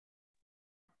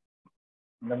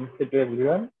Namaste to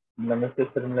everyone.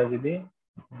 Namaste Sarmala Didi.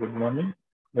 Good morning.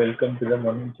 Welcome to the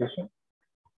morning session.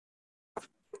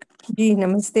 जी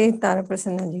नमस्ते तारा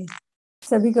प्रसन्ना जी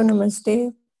सभी को नमस्ते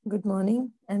good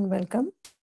morning and welcome.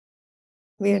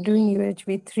 We are doing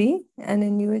UHV-3 and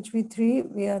in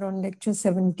UHV-3 we are on lecture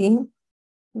 17.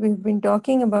 We've been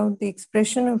talking about the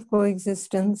expression of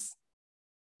coexistence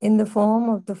in the form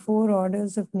of the four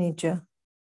orders of nature.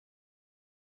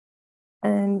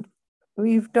 And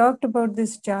we've talked about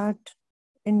this chart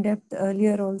in depth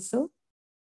earlier also.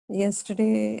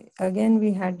 Yesterday again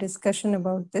we had discussion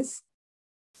about this.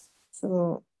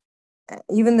 So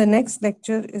even the next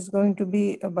lecture is going to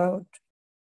be about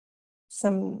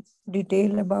some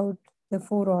detail about the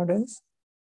four orders.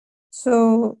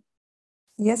 So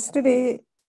yesterday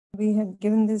we had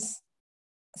given this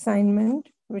assignment,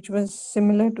 which was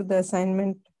similar to the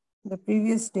assignment the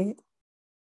previous day,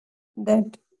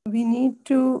 that we need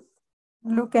to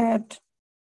look at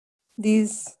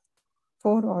these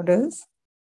four orders,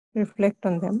 reflect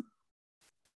on them,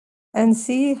 and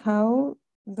see how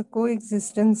the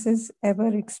coexistence is ever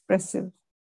expressive.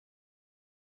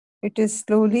 It is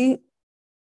slowly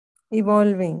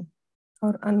evolving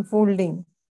or unfolding.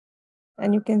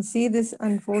 And you can see this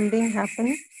unfolding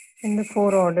happen in the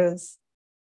four orders.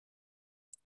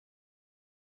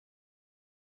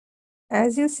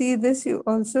 As you see this, you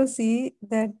also see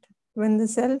that when the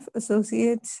self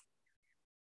associates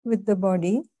with the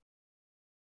body,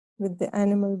 with the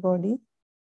animal body,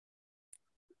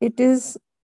 it is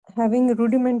having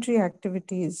rudimentary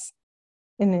activities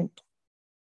in it.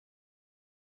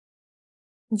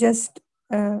 Just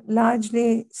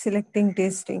largely selecting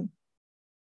tasting,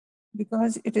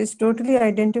 because it is totally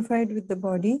identified with the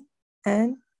body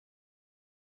and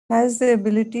has the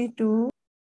ability to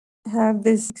have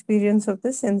this experience of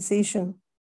the sensation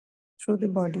through the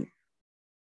body.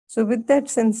 So with that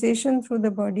sensation through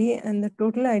the body and the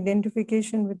total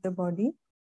identification with the body,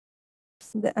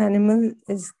 the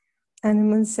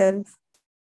animal self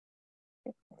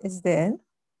is there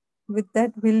with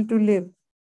that will to live,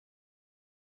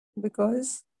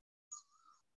 because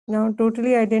now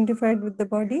totally identified with the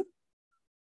body,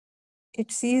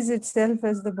 it sees itself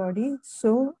as the body,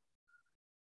 so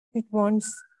it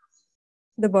wants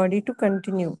the body to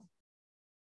continue.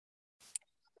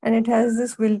 And it has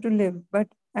this will to live. But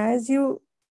as the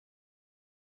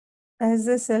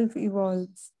self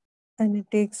evolves and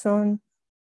it takes on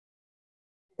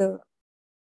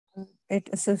it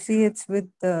associates with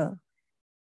the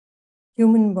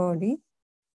human body,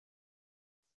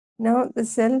 now the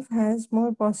self has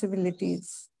more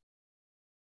possibilities.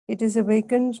 It is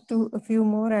awakened to a few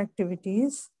more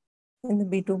activities in the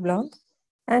B2 block,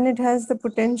 and it has the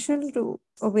potential to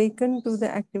awaken to the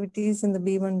activities in the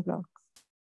B1 block.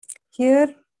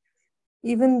 Here,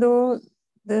 even though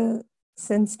the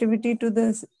sensitivity to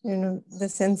the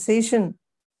sensation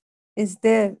is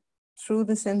there through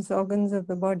the sense organs of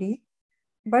the body,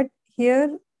 but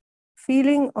here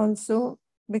feeling also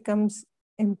becomes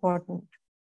important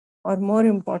or more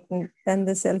important than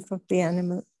the self of the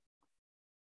animal.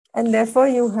 And therefore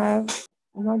you have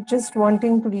not just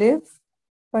wanting to live,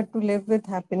 but to live with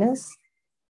happiness.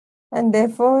 And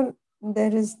therefore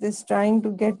there is this trying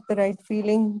to get the right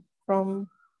feeling from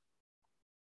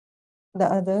the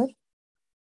other.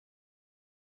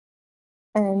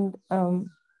 And on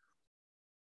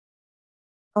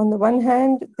the one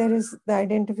hand, there is the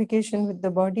identification with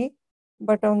the body,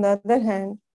 but on the other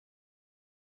hand,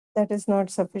 that is not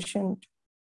sufficient.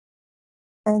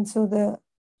 And so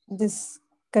this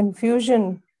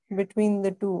confusion between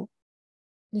the two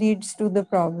leads to the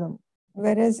problem.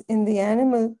 Whereas in the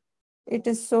animal, it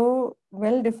is so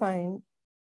well defined,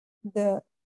 the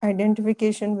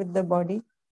identification with the body,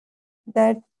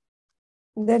 that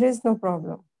there is no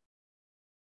problem.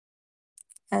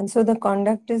 And so the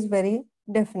conduct is very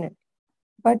definite.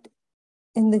 But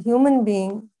in the human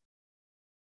being,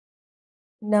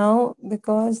 now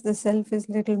because the self is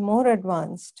little more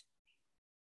advanced,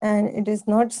 and it is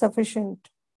not sufficient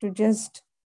to just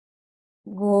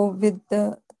go with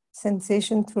the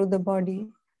sensation through the body,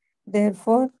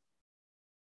 therefore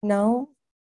now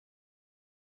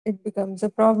it becomes a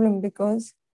problem,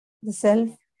 because the self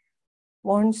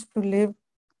wants to live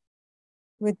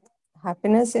with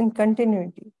happiness in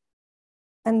continuity,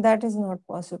 and that is not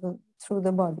possible through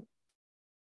the body.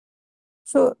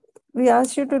 So we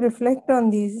ask you to reflect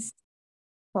on these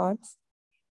thoughts,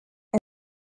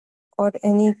 or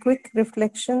any quick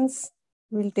reflections.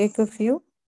 We'll take a few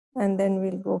and then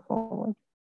we'll go forward.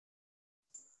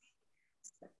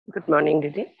 Good morning,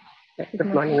 Didi. Good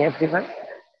morning, everyone.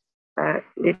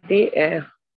 Didi,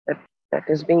 that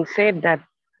is being said that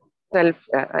self,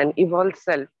 an evolved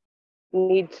self,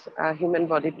 needs a human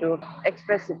body to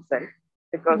express itself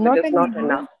because it is not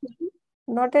enough.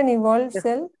 Not an evolved Yes.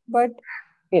 self, but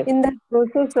Yes. in the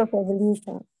process of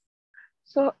evolution.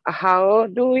 So how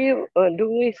do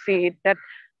we see it that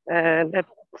that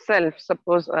self,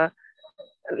 suppose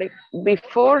like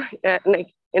before,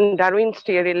 like in Darwin's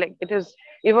theory, like it is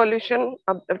evolution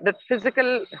of that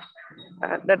physical,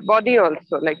 that body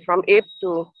also, like from ape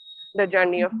to the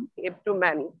journey of ape to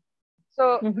man.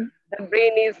 So the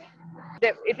brain is,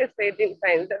 it is said in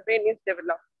science, the brain is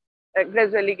developed,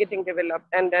 gradually getting developed,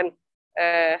 and then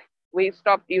we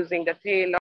stopped using the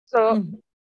tail. So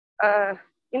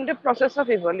in the process of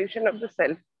evolution of the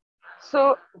self,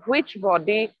 so which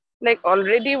body, like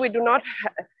already we did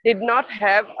not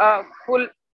have a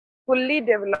fully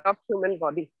developed human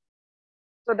body.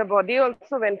 So the body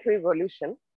also went through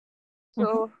evolution.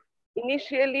 So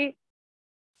initially,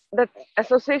 the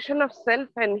association of self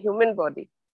and human body,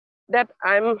 that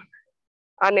I'm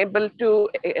unable to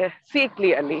see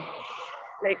clearly,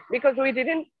 like because we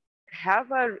didn't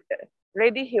have a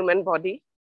ready human body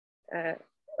uh,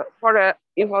 for a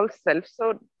evolved self.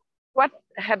 So what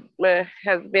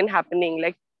has been happening?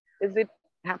 Like, is it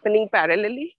happening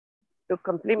parallelly to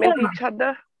complement each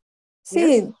other?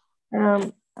 See,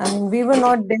 I mean, we were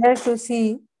not there to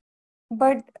see,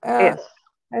 but Yes.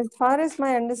 as far as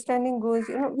my understanding goes,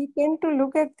 we tend to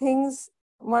look at things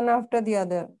one after the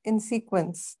other in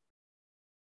sequence.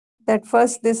 That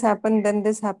first this happened, then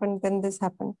this happened, then this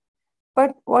happened.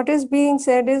 But what is being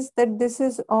said is that this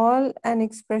is all an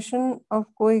expression of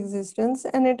coexistence,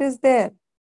 and it is there.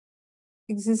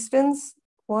 Existence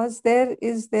was there,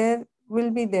 is there,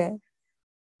 will be there.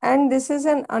 And this is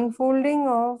an unfolding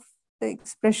of the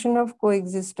expression of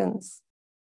coexistence.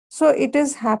 So it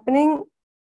is happening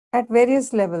at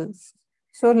various levels.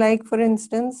 So like, for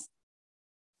instance,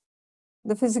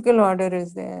 the physical order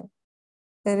is there.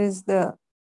 There is the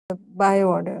bio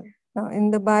order. Now,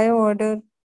 in the bio order,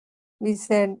 we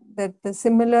said that the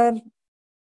similar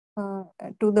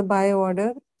to the bio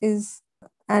order is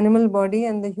animal body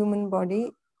and the human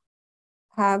body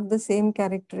have the same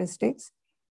characteristics,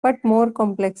 but more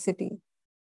complexity.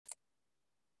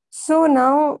 So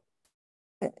now,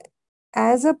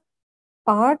 as a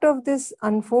part of this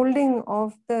unfolding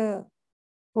of the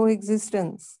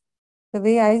coexistence, the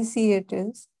way I see it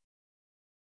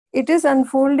is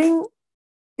unfolding,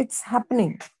 it's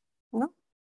happening.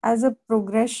 As a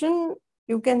progression,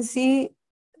 you can see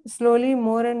slowly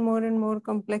more and more and more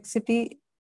complexity.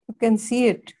 You can see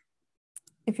it.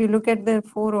 If you look at the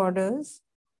 4 orders,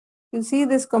 you see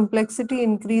this complexity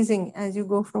increasing as you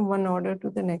go from one order to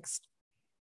the next.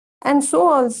 And so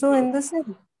also in the cell.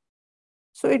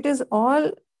 So it is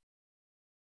all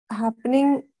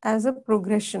happening as a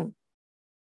progression.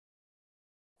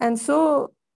 And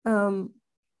so,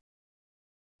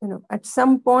 at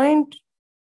some point,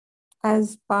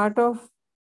 as part of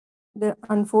the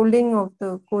unfolding of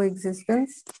the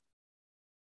coexistence,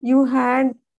 you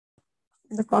had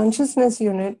the consciousness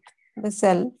unit, the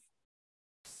self,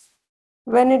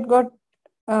 when it got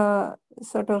the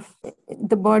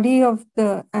body of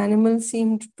the animal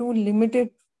seemed too limited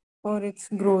for its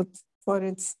growth, for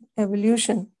its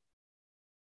evolution.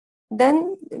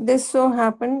 Then this so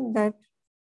happened that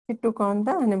it took on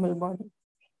the animal body.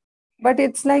 But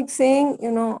it's like saying,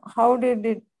 how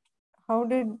did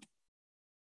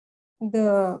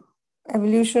the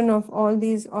evolution of all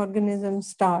these organisms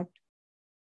start?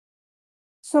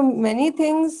 So many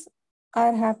things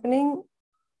are happening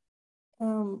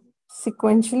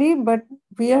sequentially, but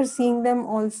we are seeing them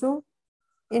also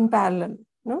in parallel.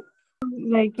 No,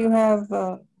 like you have,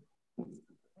 the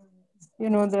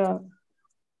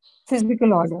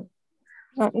physical order.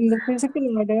 In the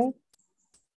physical order,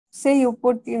 say you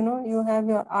put, you have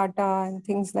your atta and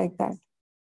things like that.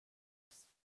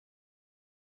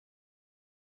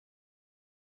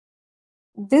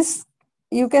 This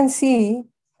you can see,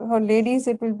 for ladies,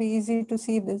 it will be easy to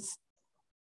see this,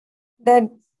 that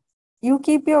you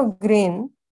keep your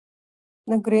grain.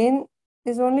 The grain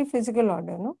is only physical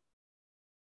order, no?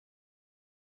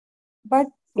 But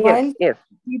while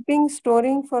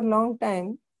storing for a long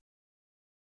time,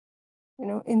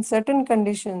 in certain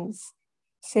conditions,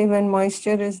 say when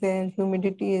moisture is there,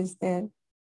 humidity is there,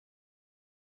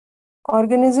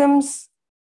 organisms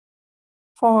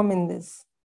form in this.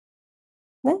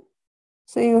 No?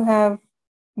 So you have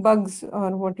bugs,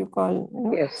 or what you call,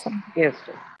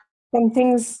 some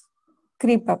things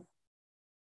creep up.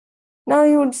 Now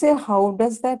you would say, how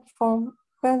does that form?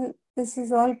 Well, this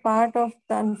is all part of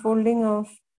the unfolding of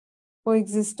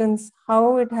coexistence.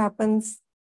 How it happens,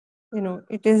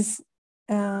 it is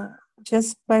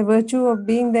just by virtue of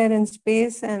being there in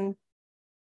space and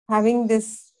having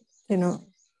this,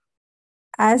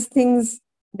 as things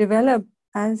develop,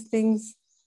 as things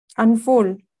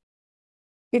unfold,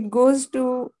 it goes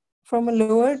to from a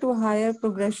lower to higher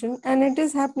progression, and it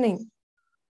is happening.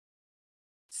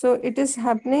 So it is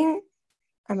happening.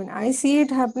 I mean, I see it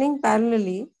happening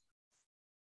parallelly.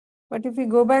 But if we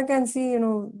go back and see,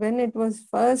 when it was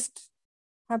first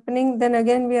happening, then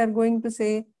again we are going to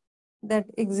say that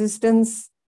existence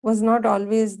was not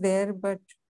always there, but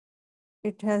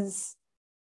it has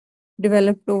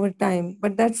developed over time.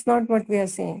 But that's not what we are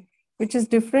saying, which is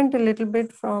different a little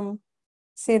bit from,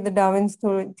 say, the Darwin's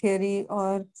theory,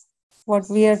 or what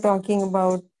we are talking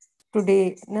about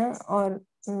today, or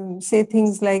say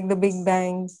things like the Big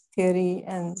Bang theory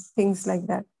and things like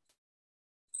that.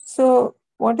 So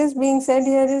what is being said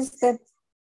here is that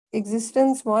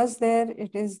existence was there,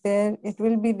 it is there, it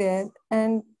will be there,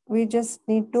 and we just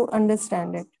need to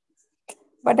understand it.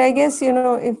 But I guess,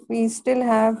 if we still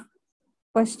have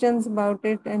questions about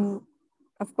it, and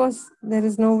of course, there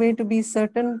is no way to be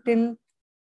certain till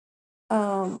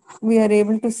we are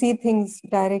able to see things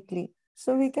directly.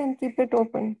 So we can keep it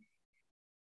open.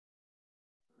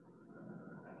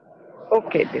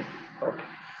 Okay, this. Okay.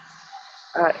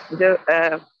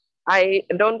 I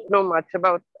don't know much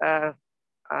about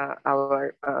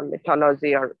our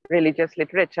mythology or religious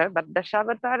literature, but the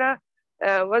Shavatara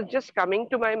was just coming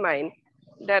to my mind,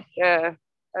 that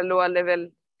lower level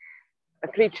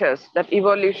creatures, that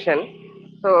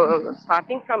evolution. So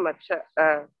starting from a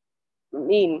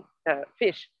mean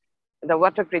fish, the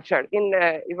water creature, in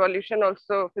evolution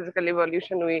also, physical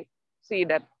evolution, we see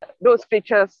that those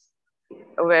creatures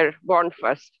were born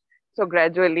first. So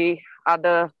gradually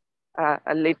other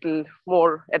a little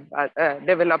more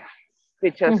developed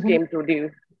creatures came to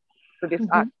this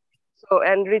earth. So,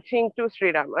 and reaching to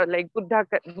Sri Ram, like Buddha,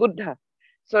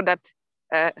 so that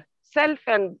self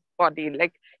and body,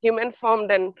 like human form,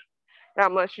 then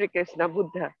Rama, Shri Krishna,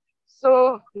 Buddha.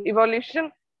 So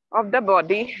evolution of the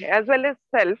body as well as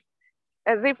self,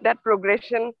 as if that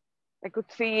progression I could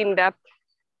see in that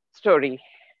story.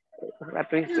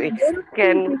 What we see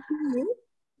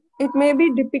it may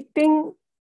be depicting,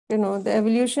 the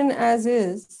evolution as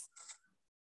is,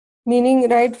 meaning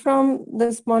right from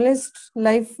the smallest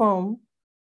life form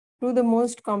to the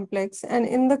most complex. And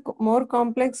in the more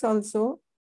complex also,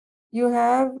 you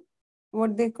have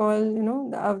what they call,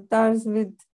 the avatars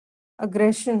with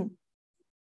aggression.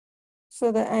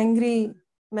 So the angry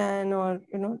man, or,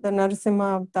 the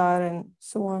Narasimha avatar, and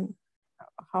so on.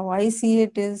 How I see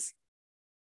it is,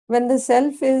 when the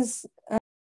self is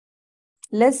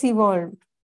less evolved,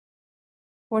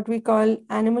 what we call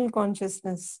animal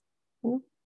consciousness,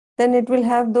 then it will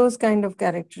have those kind of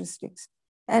characteristics.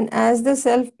 And as the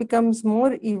self becomes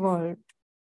more evolved,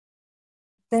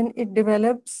 then it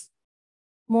develops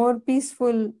more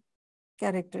peaceful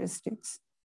characteristics,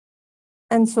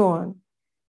 and so on.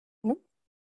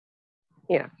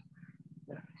 Yeah.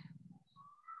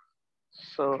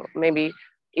 So maybe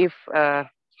if the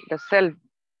self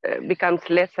becomes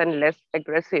less and less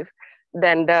aggressive,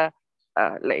 then the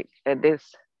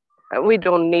we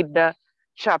don't need the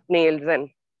sharp nails and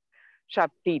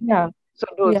sharp teeth. Yeah. So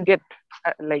those get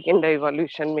like in the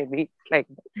evolution, maybe like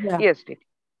yes.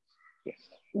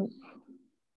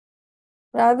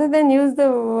 Rather than use the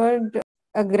word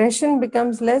aggression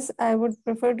becomes less, I would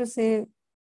prefer to say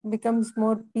becomes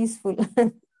more peaceful.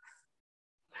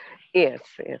 Yes.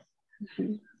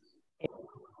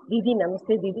 Didi,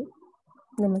 namaste, Didi.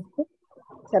 Namaste.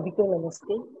 Sabiko,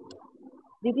 namaste.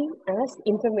 Didi, as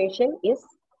information is,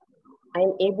 I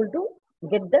am able to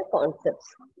get the concepts.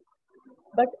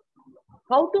 But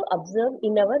how to observe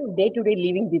in our day-to-day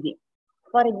living, Didi?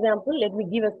 For example, let me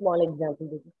give a small example,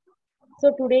 Didi.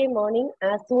 So today morning,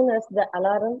 as soon as the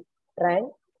alarm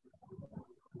rang,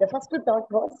 the first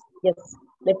thought was, yes,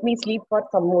 let me sleep for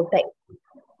some more time.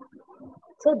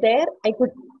 So there I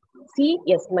could see,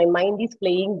 yes, my mind is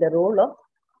playing the role of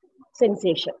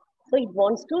sensation. So it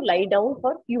wants to lie down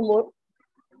for few more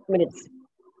minutes.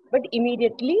 But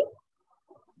immediately,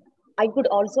 I could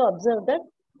also observe that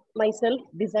myself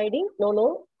deciding,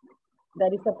 no,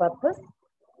 there is a purpose.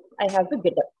 I have to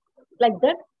get up. Like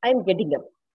that, I am getting up.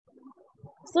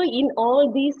 So in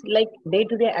all these like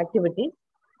day-to-day activities,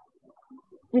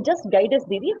 you just guide us,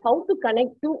 Didi, how to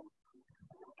connect to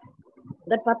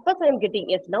that purpose I am getting.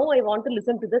 Yes, now I want to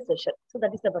listen to the session. So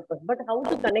that is the purpose. But how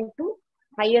to connect to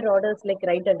higher orders like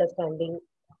right understanding?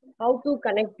 How to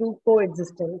connect to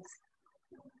coexistence?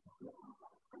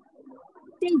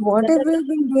 What have we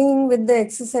been doing with the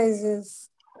exercises?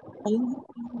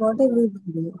 What have we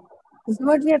been doing? This is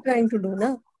what we are trying to do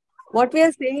now. What we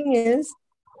are saying is,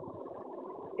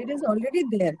 it is already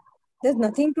there. There's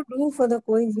nothing to do for the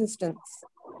coexistence.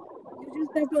 You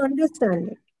just have to understand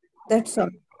it. That's all.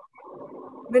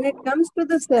 When it comes to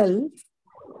the self,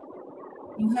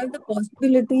 you have the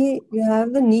possibility, you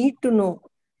have the need to know.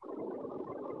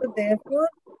 So therefore,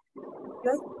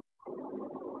 just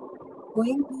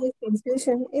going to a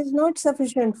sensation is not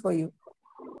sufficient for you.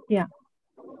 Yeah.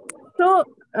 So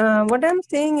what I'm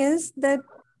saying is that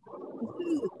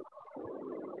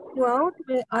throughout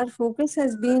our focus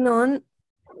has been on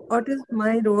what is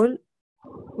my role,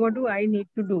 what do I need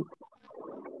to do?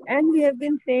 And we have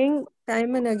been saying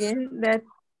time and again that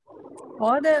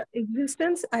for the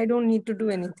existence, I don't need to do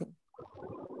anything.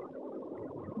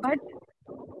 But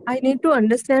I need to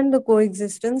understand the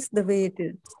coexistence the way it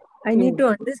is. I need to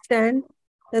understand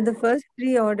that the first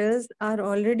three orders are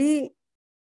already,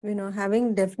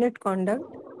 having definite conduct,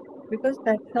 because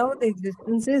that's how the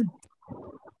existence is.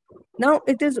 Now,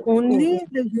 it is only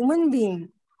the human being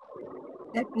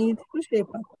that needs to shape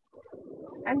up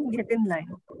and get in line.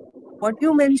 What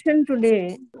you mentioned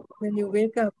today, when you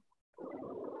wake up,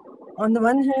 on the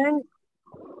one hand,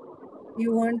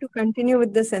 you want to continue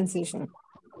with the sensation,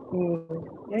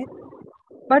 right?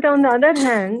 But on the other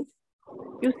hand,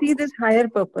 you see this higher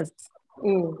purpose.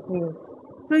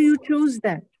 So you choose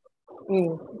that.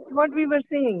 What we were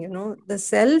saying, the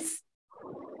self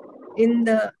in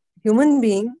the human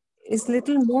being is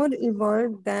little more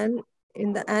evolved than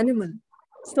in the animal.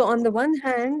 So on the one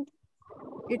hand,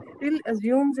 it still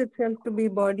assumes itself to be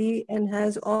body and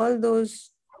has all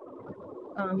those,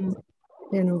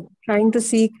 trying to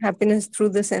seek happiness through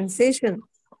the sensation.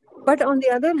 But on the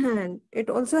other hand, it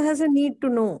also has a need to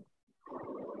know.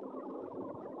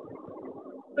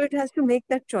 So it has to make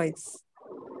that choice.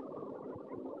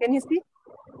 Can you see?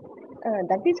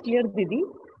 That is clear, Didi.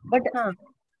 But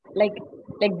like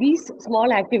these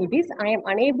small activities, I am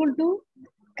unable to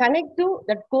connect to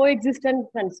that coexistence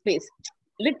and space.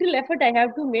 Little effort I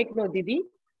have to make, no, Didi,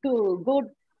 to go.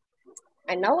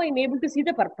 And now I'm able to see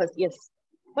the purpose, yes.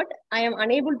 But I am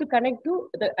unable to connect to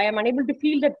I am unable to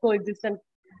feel that coexistence.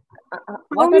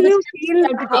 How will you feel?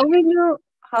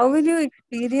 How will you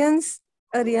experience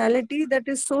a reality that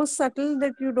is so subtle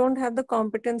that you don't have the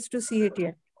competence to see it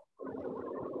yet?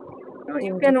 No,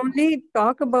 you can only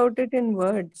talk about it in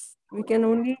words. We can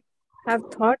only have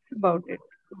thoughts about it.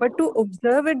 But to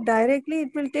observe it directly, it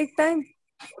will take time.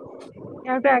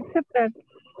 You have to accept that.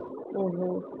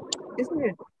 Isn't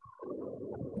it?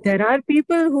 There are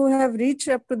people who have reached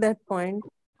up to that point,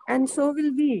 and so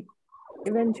will we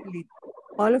eventually.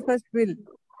 All of us will.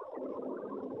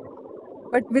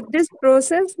 But with this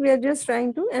process, we are just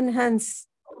trying to enhance,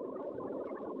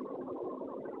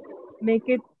 make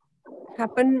it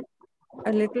happen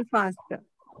a little faster.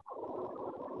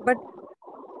 But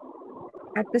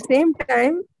at the same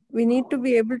time, we need to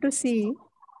be able to see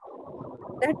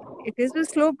that it is a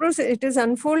slow process. It is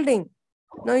unfolding.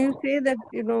 Now you say that,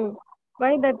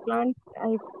 why that plant,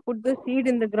 I put the seed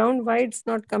in the ground, why it's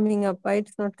not coming up, why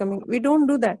it's not coming. We don't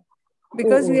do that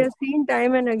because we have seen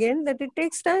time and again that it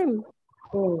takes time.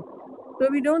 So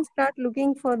we don't start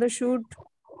looking for the shoot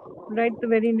right the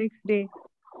very next day.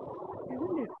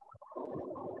 Isn't it?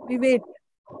 We wait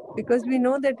because we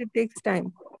know that it takes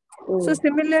time. So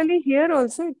similarly here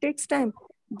also it takes time.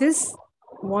 This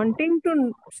wanting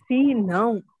to see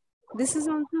now, this is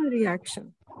also a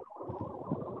reaction.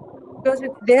 Because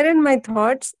it's there in my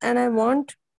thoughts and I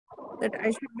want that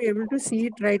I should be able to see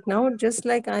it right now, just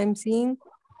like I'm seeing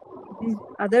these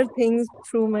other things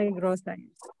through my gross eyes.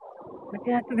 But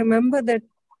you have to remember that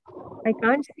I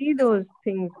can't see those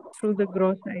things through the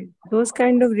gross eyes. Those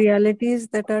kind of realities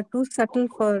that are too subtle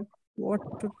for what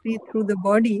to see through the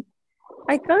body,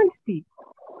 I can't see.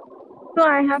 So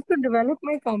I have to develop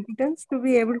my competence to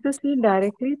be able to see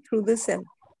directly through the self.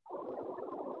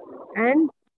 And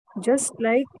just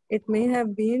like it may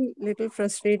have been a little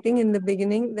frustrating in the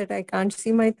beginning that I can't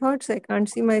see my thoughts, I can't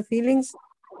see my feelings.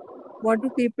 What do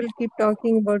people keep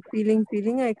talking about feeling?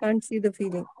 I can't see the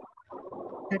feeling.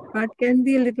 That part can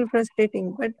be a little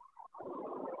frustrating. But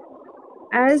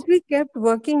as we kept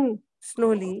working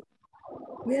slowly,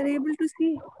 we are able to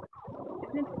see.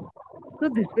 So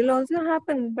this will also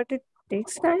happen, but it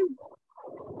takes time.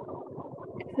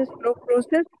 It's a slow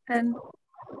process and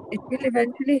it will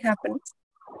eventually happen.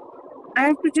 I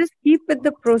have to just keep with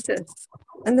the process.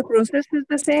 And the process is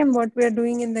the same what we are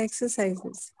doing in the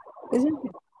exercises, isn't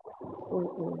it?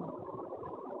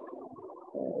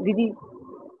 Didi,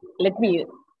 let me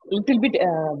little bit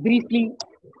briefly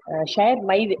share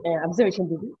my observation,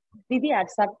 Didi. Didi, at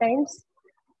sometimes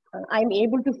I'm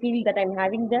able to feel that I'm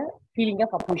having the feeling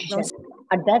of opposition.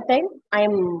 At that time,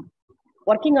 I'm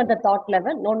working on the thought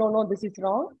level. No, this is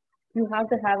wrong. You have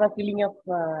to have a feeling of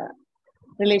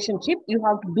relationship. You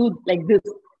have to do like this.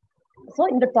 So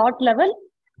in the thought level,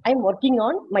 I'm working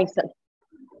on myself.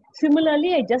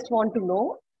 Similarly, I just want to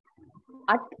know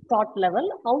at thought level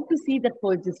how to see that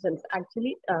coexistence.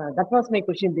 Actually, that was my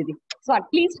question, Didi. So at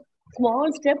least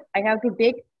small step I have to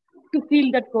take to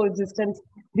feel that coexistence.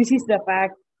 This is the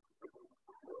fact.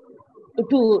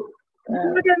 To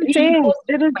what I'm saying,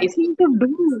 there is nothing to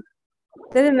do.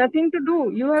 There is nothing to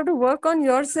do. You have to work on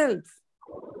yourself.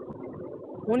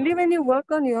 Only when you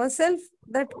work on yourself,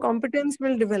 that competence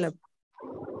will develop.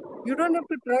 You don't have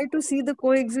to try to see the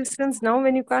coexistence now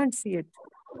when you can't see it.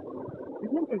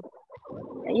 Isn't it?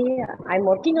 Yeah, I'm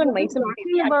working on myself.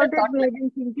 We have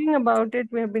been thinking about it,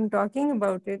 we have been talking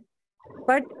about it.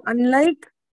 But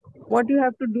unlike what you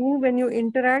have to do when you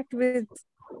interact with,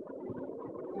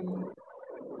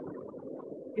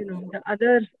 the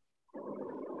other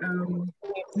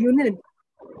unit,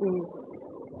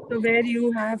 so where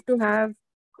you have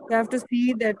to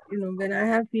see that, when I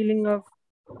have feeling of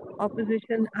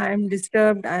opposition, I am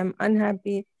disturbed, I am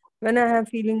unhappy. When I have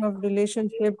feeling of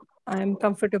relationship, I am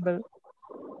comfortable.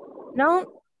 Now,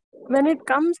 when it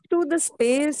comes to the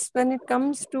space, when it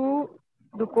comes to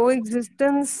the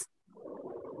coexistence,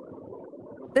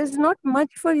 there's not much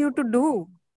for you to do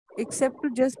except to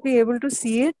just be able to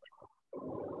see it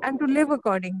and to live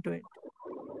according to it.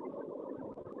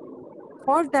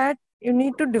 For that, you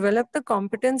need to develop the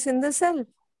competence in the self.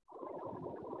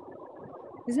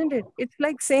 Isn't it? It's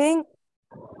like saying,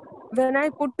 when I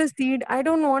put the seed, I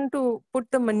don't want to put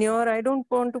the manure, I don't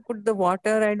want to put the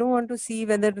water, I don't want to see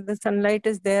whether the sunlight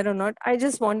is there or not. I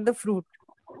just want the fruit.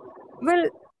 Well,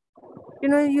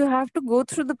 you have to go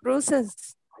through the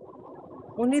process.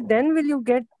 Only then will you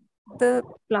get the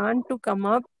plant to come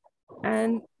up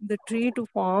and the tree to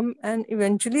form, and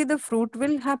eventually the fruit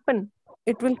will happen.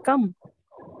 It will come.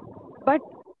 But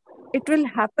it will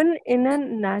happen in a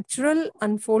natural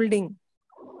unfolding.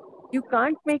 You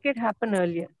can't make it happen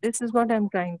earlier. This is what I'm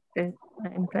trying to say.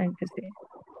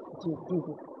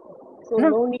 So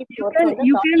no need you can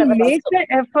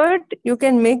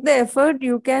make the effort,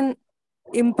 you can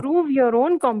improve your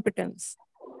own competence.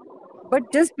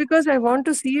 But just because I want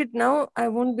to see it now, I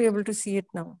won't be able to see it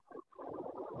now.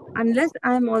 Unless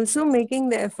I'm also making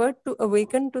the effort to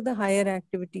awaken to the higher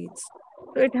activities.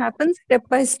 So it happens step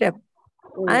by step.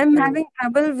 I'm having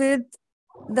trouble with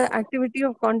the activity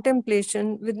of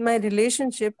contemplation with my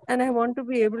relationship, and I want to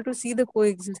be able to see the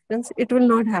coexistence. It will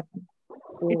not happen.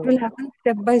 It will happen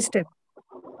step by step.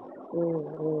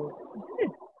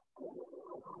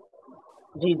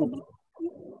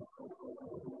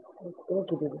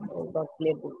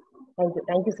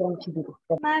 Thank you so much, Didi.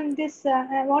 Ma'am, this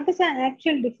what is the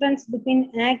actual difference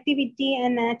between activity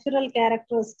and natural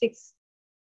characteristics?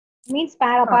 Means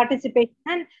participation.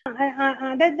 And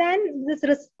other than this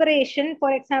respiration,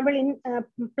 for example, in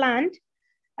plant,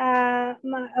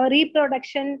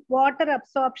 reproduction, water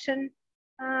absorption,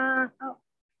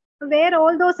 where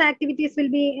all those activities will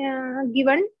be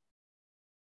given?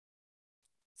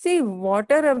 See,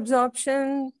 water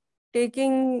absorption,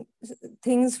 taking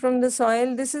things from the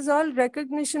soil, this is all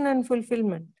recognition and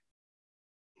fulfillment.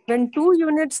 When two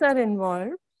units are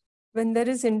involved, when there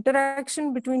is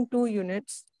interaction between two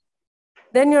units,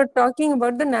 then you're talking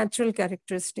about the natural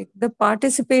characteristic, the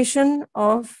participation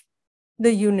of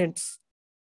the units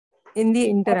in the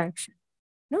interaction.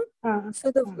 No?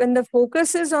 So when the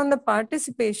focus is on the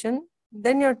participation,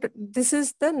 then this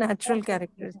is the natural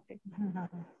characteristic.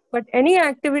 But any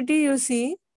activity you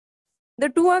see, the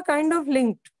two are kind of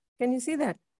linked. Can you see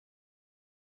that?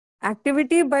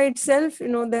 Activity by itself,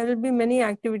 there will be many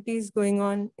activities going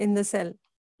on in the cell.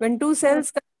 When two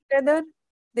cells come together,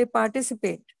 they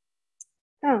participate.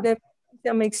 There's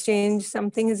some exchange,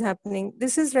 something is happening.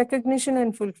 This is recognition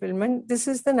and fulfillment. This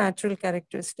is the natural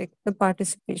characteristic, the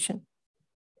participation.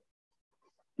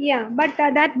 Yeah, but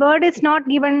that word is not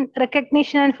given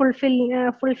recognition and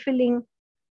fulfilling.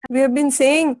 We have been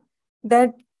saying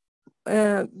that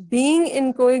being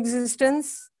in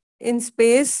coexistence in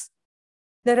space,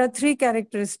 there are three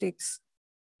characteristics.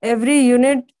 Every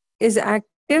unit is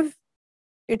active,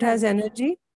 it has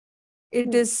energy,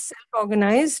 it is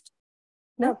self-organized,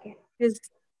 it is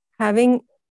having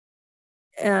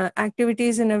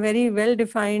activities in a very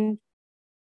well-defined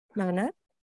manner,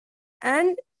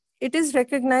 and it is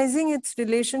recognizing its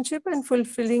relationship and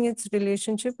fulfilling its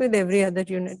relationship with every other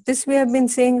unit. This we have been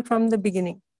saying from the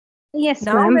beginning. Yes,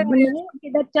 ma'am.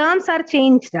 The terms are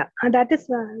changed. That is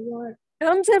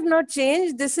terms have not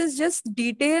changed. This is just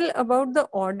detail about the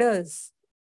orders.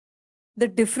 The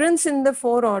difference in the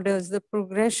four orders, the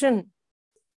progression,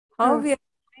 how we are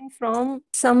from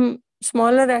some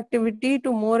smaller activity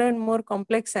to more and more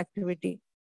complex activity.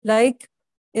 Like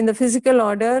in the physical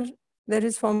order, there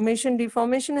is formation,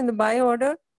 deformation. In the bio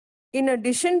order, in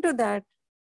addition to that,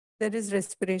 there is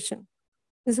respiration.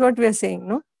 This is what we are saying,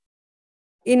 no?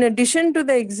 In addition to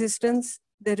the existence,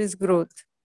 there is growth.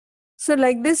 So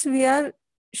like this, we are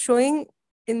showing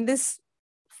in this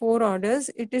 4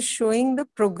 orders, it is showing the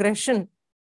progression.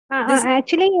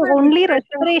 Actually, only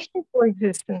respiration.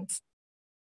 Coexistence.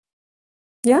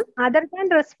 Yeah. Other than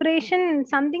respiration,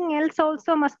 something else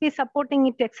also must be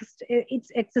supporting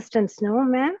its existence, no,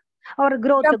 ma'am? Or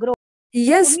growth, Yeah. growth.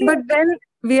 Yes, Only but then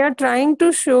we are trying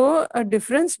to show a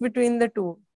difference between the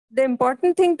two. The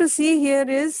important thing to see here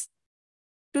is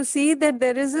to see that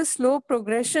there is a slow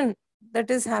progression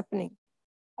that is happening.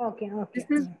 Okay. This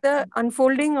is the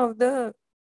unfolding of the,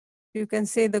 you can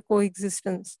say, the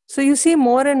coexistence. So you see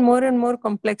more and more and more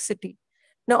complexity.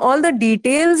 Now, all the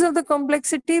details of the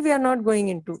complexity we are not going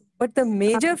into, but the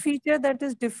major feature that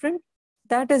is different,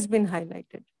 that has been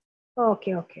highlighted.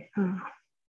 Okay.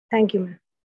 Thank you, ma'am.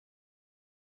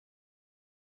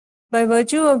 By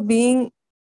virtue of being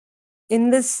in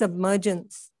this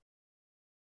submergence,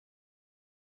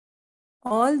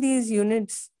 all these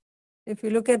units, if you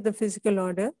look at the physical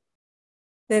order,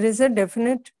 there is a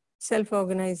definite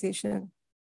self-organization.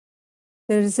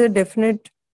 There is a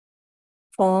definite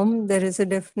form, there is a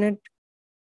definite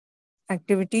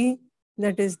activity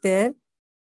that is there,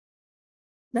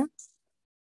 no?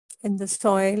 In the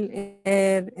soil, in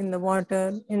air, in the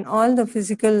water, in all the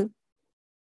physical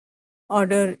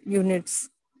order units.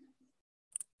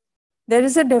 There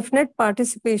is a definite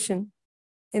participation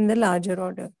in the larger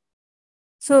order.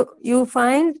 So you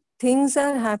find things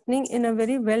are happening in a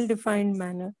very well-defined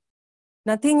manner.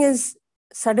 Nothing is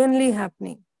suddenly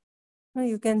happening.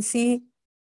 You can see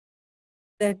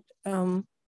that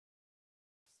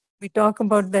we talk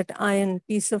about that iron,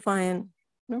 piece of iron.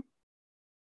 No?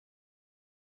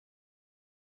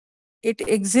 It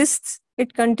exists,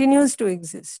 it continues to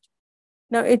exist.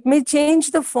 Now it may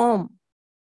change the form,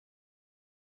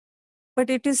 but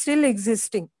it is still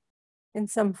existing in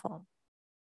some form.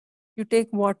 You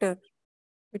take water,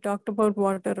 we talked about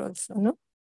water also, no?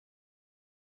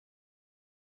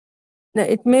 Now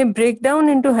it may break down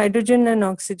into hydrogen and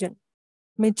oxygen,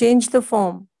 may change the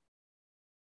form,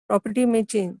 property may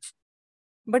change,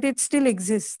 but it still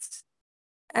exists.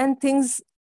 And things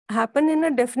happen in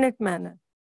a definite manner.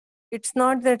 It's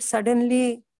not that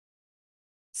suddenly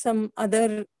some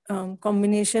other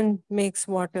combination makes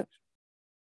water,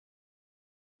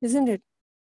 isn't it?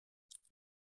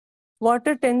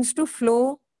 Water tends to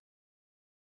flow,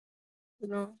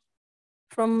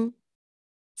 from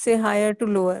say higher to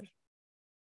lower.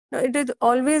 No, it is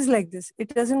always like this.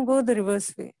 It doesn't go the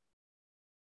reverse way.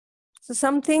 So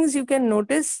some things you can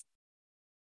notice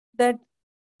that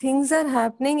things are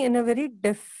happening in a very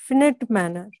definite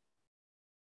manner.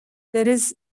 There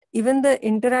is even the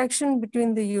interaction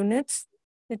between the units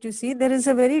that you see, there is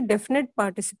a very definite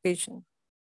participation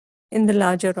in the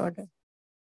larger order.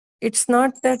 It's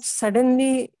not that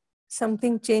suddenly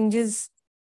something changes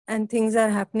and things are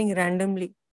happening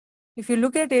randomly. If you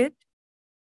look at it,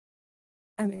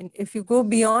 I mean, if you go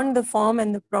beyond the form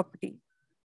and the property,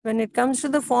 when it comes to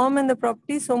the form and the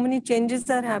property, so many changes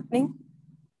are happening.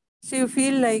 So you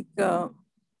feel like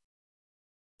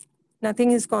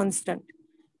nothing is constant.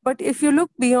 But if you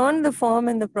look beyond the form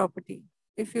and the property,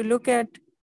 if you look at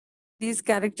these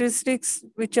characteristics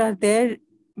which are there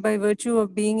by virtue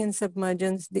of being in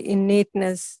submergence, the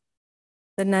innateness,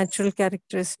 the natural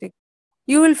characteristic,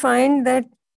 you will find that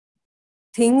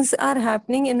things are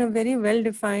happening in a very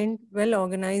well-defined,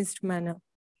 well-organized manner.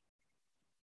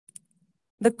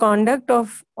 The conduct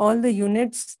of all the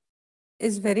units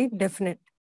is very definite.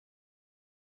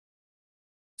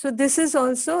 So this is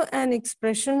also an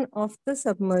expression of the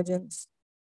submergence,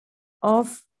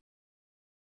 of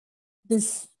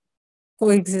this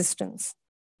coexistence.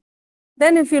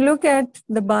 Then if you look at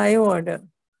the bio order,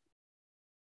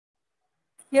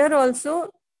 here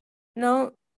also,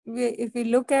 now if we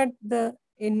look at the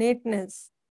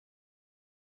innateness,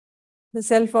 the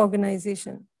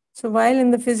self-organization. So while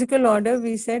in the physical order,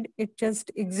 we said it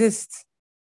just exists.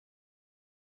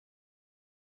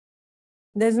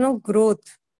 There's no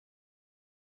growth.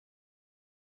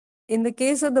 In the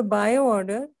case of the bio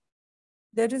order,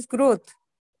 there is growth.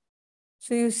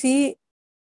 So you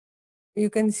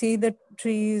can see the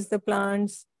trees, the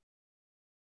plants,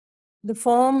 the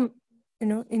form,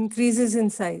 increases in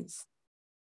size.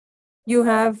 You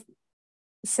have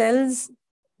cells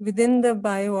within the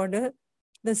bio order.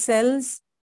 The cells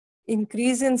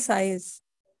increase in size.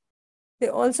 They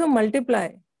also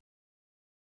multiply.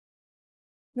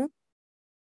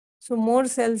 So more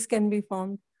cells can be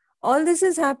formed. All this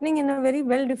is happening in a very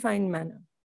well-defined manner.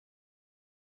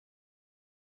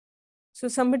 So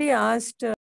somebody asked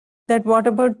that what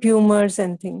about tumors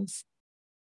and things?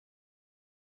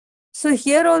 So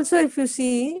here also, if you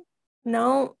see,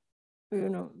 now,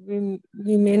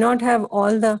 we may not have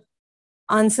all the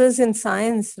answers in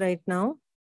science right now,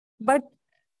 but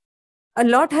a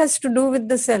lot has to do with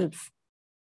the self.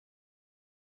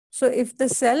 So if the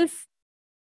self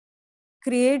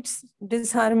creates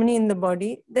disharmony in the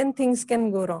body, then things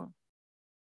can go wrong.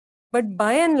 But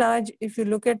by and large, if you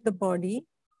look at the body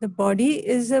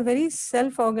is a very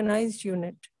self-organized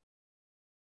unit.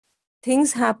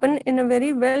 Things happen in a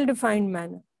very well-defined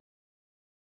manner.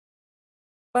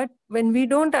 But when we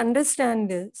don't understand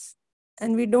this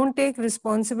and we don't take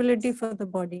responsibility for the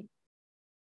body,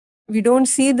 we don't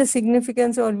see the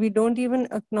significance or we don't even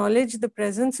acknowledge the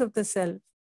presence of the self,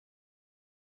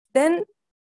 then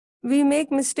we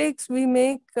make mistakes, we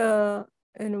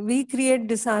create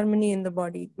disharmony in the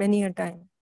body many a time.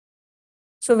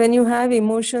 So when you have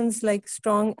emotions like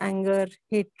strong anger,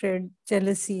 hatred,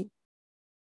 jealousy,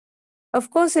 of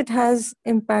course it has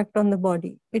impact on the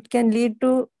body. It can lead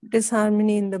to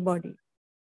disharmony in the body.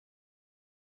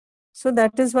 So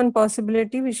that is one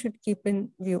possibility we should keep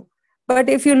in view. But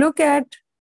if you look at,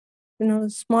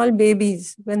 small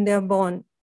babies when they are born,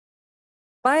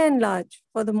 by and large,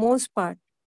 for the most part,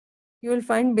 you will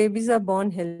find babies are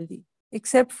born healthy,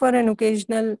 except for an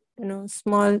occasional,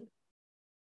 small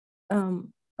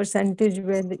percentage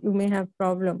where you may have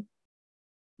problem.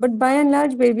 But by and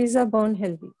large, babies are born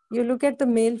healthy. You look at the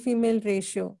male-female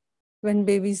ratio when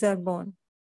babies are born.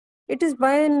 It is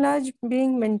by and large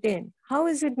being maintained. How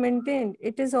is it maintained?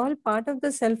 It is all part of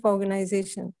the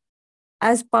self-organization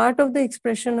as part of the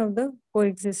expression of the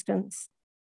coexistence.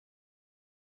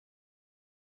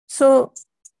 So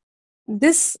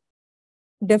this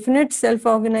definite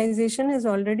self-organization is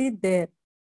already there.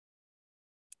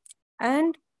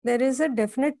 And there is a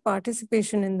definite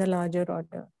participation in the larger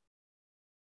order.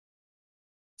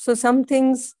 So some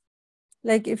things,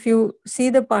 like if you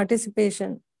see the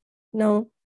participation, now,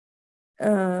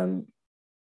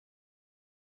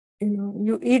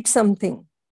 you eat something,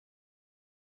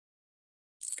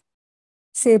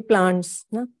 say plants,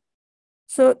 no?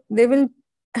 So they will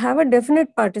have a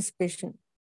definite participation.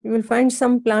 You will find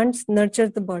some plants nurture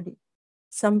the body.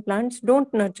 Some plants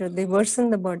don't nurture, they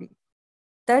worsen the body.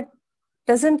 That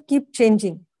doesn't keep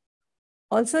changing.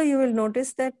 Also, you will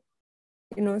notice that,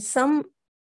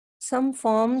 some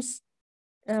forms,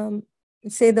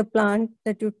 say the plant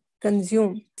that you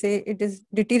consume, say it is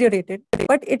deteriorated,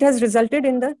 but it has resulted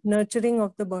in the nurturing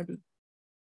of the body.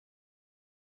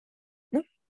 No?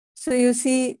 So you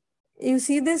see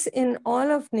this in all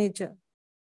of nature.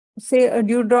 Say a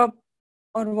dewdrop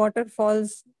or water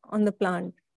falls on the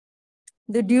plant.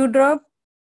 The dewdrop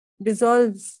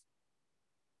dissolves,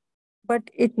 but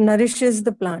it nourishes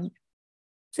the plant.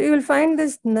 So you will find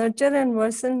this nurture and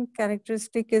worsen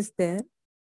characteristic is there.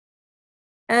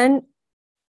 And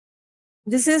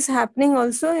this is happening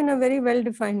also in a very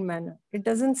well-defined manner. It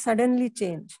doesn't suddenly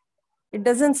change. It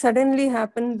doesn't suddenly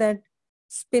happen that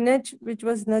spinach, which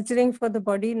was nurturing for the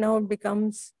body, now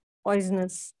becomes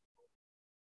poisonous.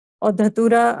 Or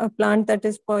dhatura, a plant that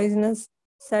is poisonous,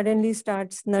 suddenly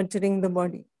starts nurturing the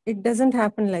body. It doesn't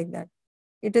happen like that.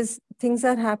 Things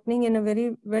are happening in a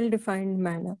very well-defined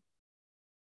manner.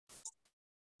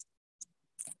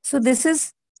 So this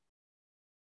is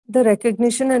the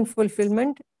recognition and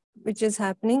fulfillment which is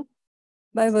happening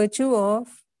by virtue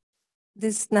of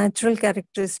this natural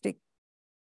characteristic.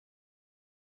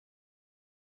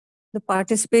 The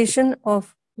participation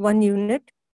of one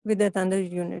unit with another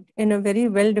unit in a very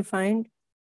well-defined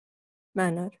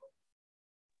manner.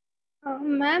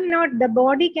 Ma'am, not the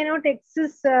body cannot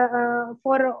exist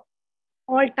for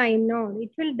all time. No,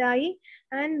 it will die,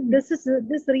 and this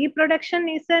reproduction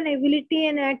is an ability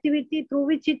and activity through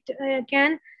which it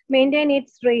can maintain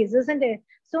its race, isn't it?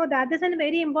 So that is a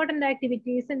very important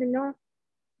activity, isn't it?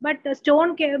 But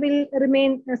stone will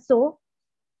remain so.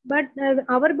 But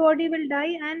our body will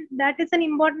die, and that is an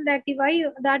important activity.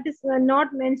 Why that is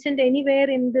not mentioned anywhere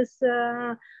in this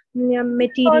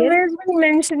material? Always been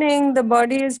mentioning the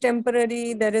body is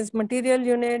temporary. There is material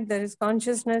unit. There is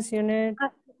consciousness unit.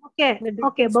 Okay.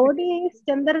 Body is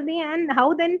temporary, and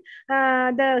how then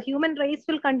the human race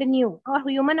will continue, or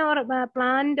human or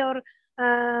plant or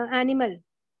animal?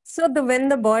 So when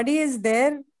the body is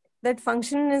there, that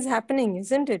function is happening,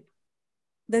 isn't it?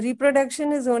 The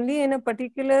reproduction is only in a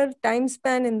particular time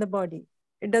span in the body.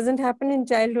 It doesn't happen in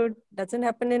childhood, doesn't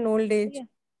happen in old age,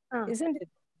 isn't it?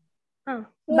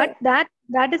 But that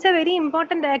is a very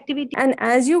important activity. And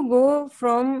as you go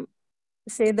from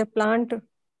say the plant,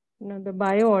 the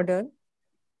bio order,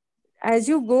 as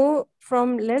you go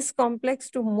from less complex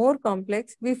to more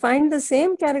complex, we find the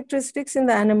same characteristics in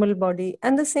the animal body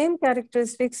and the same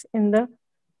characteristics in the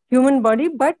human body,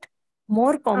 but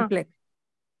more complex.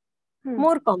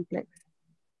 More complex.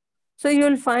 So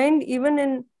you'll find even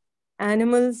in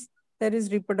animals, there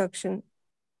is reproduction.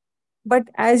 But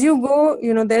as you go,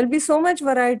 there'll be so much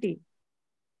variety.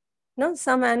 No,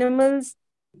 some animals,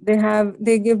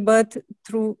 they give birth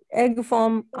through egg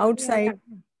form outside.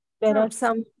 There are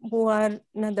some who are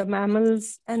the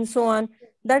mammals and so on.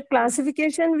 That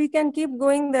classification, we can keep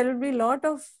going. There will be lot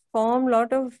of form,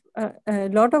 lot of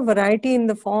variety in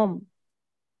the form.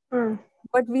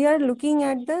 But we are looking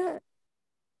at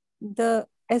the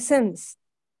essence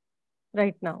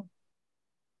right now.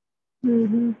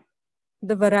 The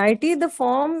variety, the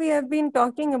form we have been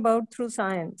talking about through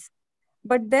science.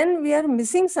 But then we are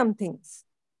missing some things.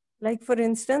 Like for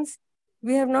instance,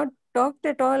 we have not talked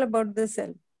at all about the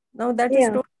cell. Now that is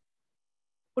totally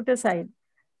put aside.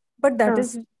 But that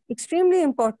is extremely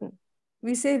important.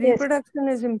 We say reproduction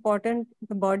is important,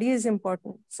 the body is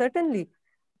important, certainly.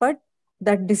 But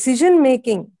that decision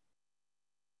making,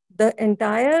 the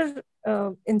entire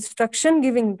instruction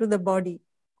giving to the body,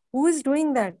 who is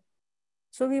doing that?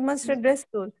 So we must address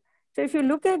those. So if you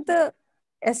look at the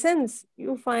essence,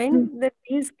 you find that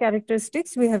these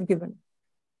characteristics we have given.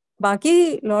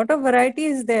 Baki, lot of variety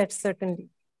is there, certainly.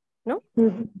 No?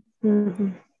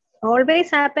 Always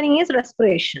happening is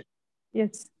respiration.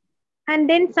 Yes. And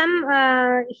then some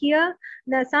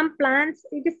plants,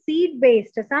 it is seed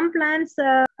based. Some plants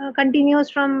continues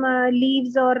from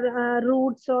leaves or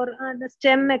roots or the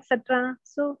stem, etc.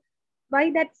 So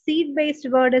why that seed based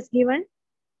word is given?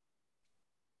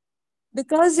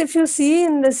 Because if you see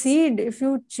in the seed, if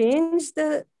you change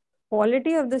the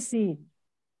quality of the seed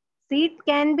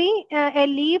can be a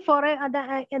leaf or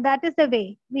that is the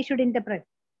way we should interpret.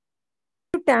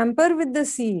 To tamper with the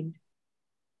seed,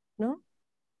 no?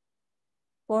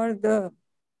 For the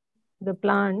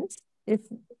plants,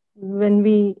 when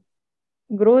we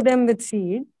grow them with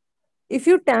seed, if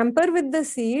you tamper with the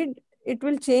seed, it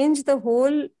will change the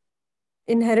whole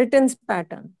inheritance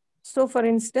pattern. So for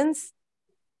instance,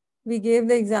 we gave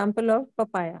the example of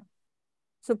papaya.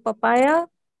 So papaya,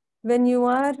 when you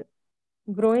are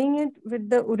growing it with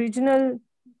the original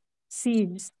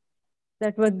seeds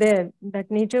that were there, that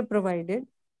nature provided,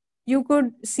 you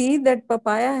could see that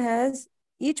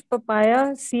each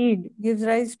papaya seed gives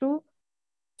rise to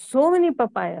so many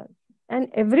papayas. And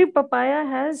every papaya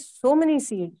has so many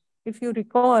seeds. If you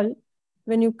recall,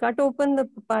 when you cut open the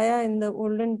papaya in the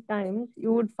olden times,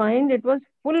 you would find it was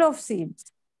full of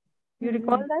seeds. You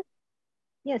recall that?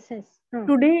 Yes, yes.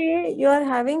 Today, you are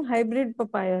having hybrid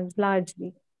papayas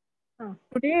largely.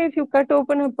 Today, if you cut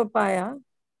open a papaya,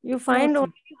 you find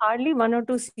only hardly 1 or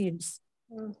 2 seeds.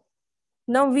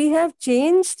 Now, we have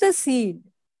changed the seed.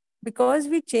 Because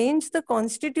we changed the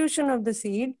constitution of the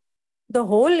seed, the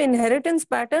whole inheritance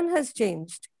pattern has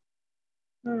changed.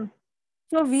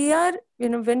 So we are,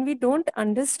 when we don't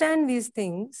understand these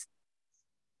things,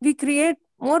 we create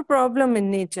more problem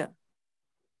in nature.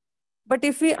 But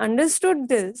if we understood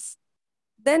this,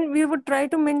 then we would try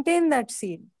to maintain that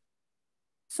seed.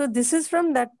 So this is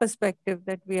from that perspective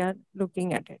that we are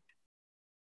looking at it.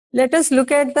 Let us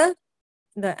look at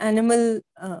the animal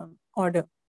order.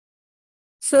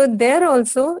 So there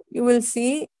also, you will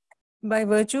see by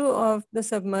virtue of the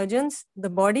submergence, the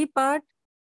body part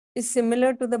is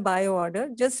similar to the bio order,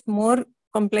 just more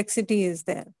complexity is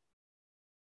there.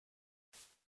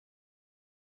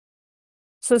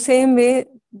 So same way,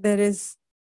 there is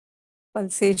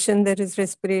pulsation, there is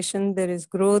respiration, there is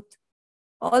growth.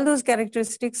 All those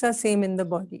characteristics are same in the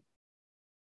body.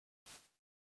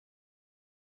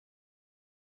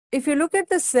 If you look at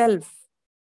the self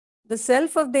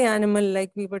of the animal,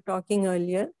 like we were talking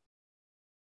earlier,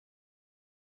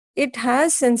 it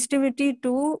has sensitivity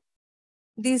to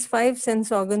these 5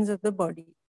 sense organs of the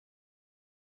body.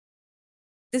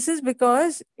 This is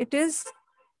because it is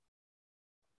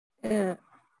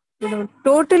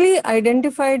totally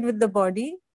identified with the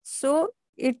body. So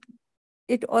it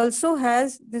also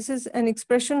has, this is an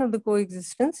expression of the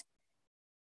coexistence.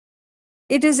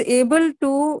 It is able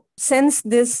to sense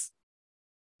this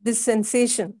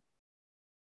sensation.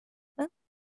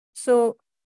 So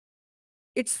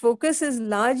its focus is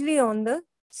largely on the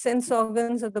sense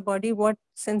organs of the body, what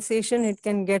sensation it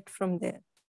can get from there.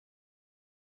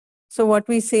 So what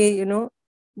we say,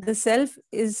 the self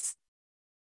is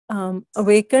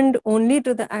awakened only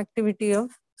to the activity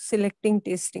of selecting,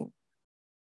 tasting.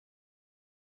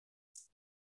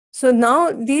 So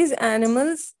now these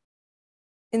animals,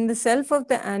 in the self of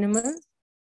the animal,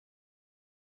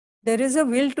 there is a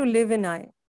will to live in I,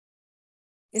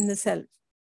 in the self.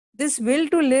 This will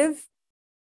to live,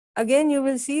 again, you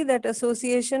will see that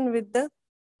association with the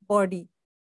body,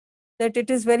 that it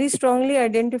is very strongly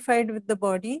identified with the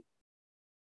body,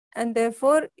 and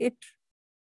therefore it,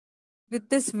 with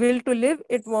this will to live,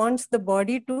 it wants the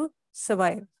body to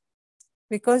survive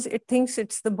because it thinks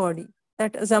it's the body.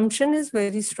 That assumption is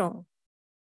very strong.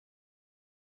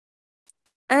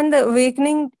 And the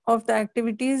awakening of the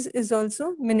activities is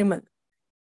also minimal,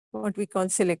 what we call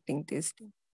selecting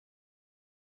tasting.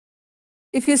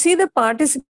 If you see the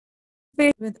participate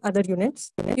with other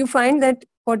units, you find that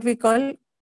what we call,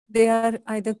 they are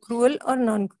either cruel or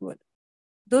non-cruel.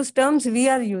 Those terms we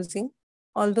are using,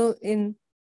 although in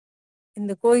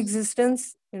the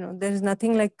coexistence, there is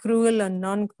nothing like cruel or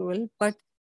non-cruel, but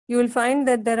you will find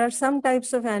that there are some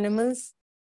types of animals,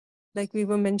 like we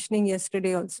were mentioning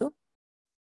yesterday also,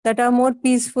 that are more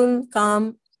peaceful,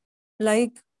 calm,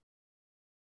 like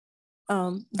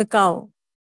the cow.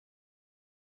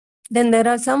 Then there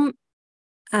are some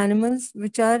animals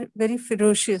which are very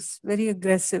ferocious, very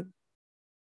aggressive,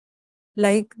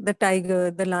 like the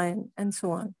tiger, the lion, and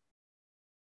so on.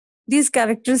 These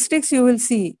characteristics you will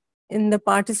see in the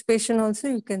participation also,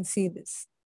 you can see this.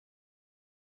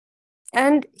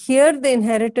 And here the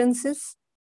inheritance is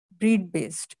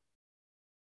breed-based.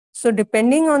 So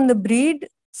depending on the breed,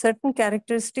 certain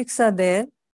characteristics are there.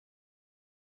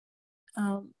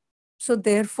 So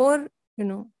therefore,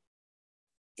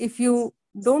 if you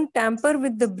don't tamper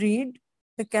with the breed,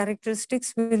 the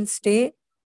characteristics will stay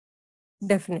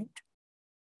definite.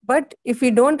 But if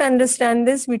we don't understand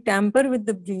this, we tamper with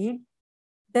the breed,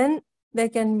 then there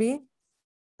can be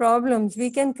problems. We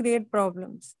can create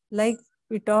problems. Like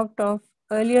we talked of,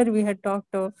 earlier we had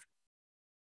talked of,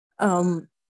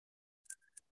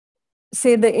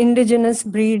 say the indigenous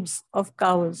breeds of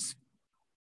cows.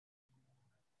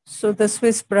 So the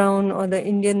Swiss brown or the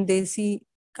Indian Desi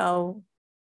cow,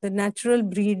 the natural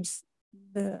breeds,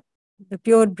 the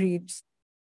pure breeds,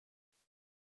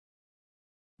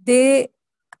 they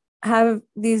have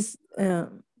these,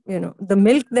 the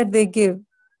milk that they give,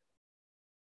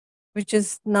 which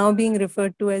is now being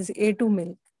referred to as A2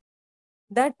 milk.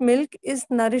 That milk is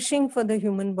nourishing for the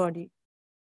human body.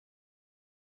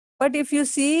 But if you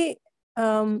see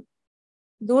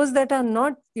those that are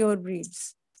not pure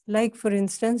breeds, like for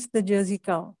instance, the Jersey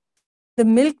cow, the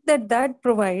milk that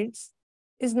provides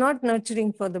is not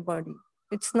nurturing for the body.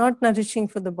 It's not nourishing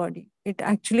for the body. It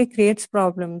actually creates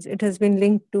problems. It has been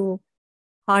linked to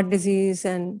heart disease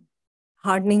and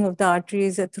hardening of the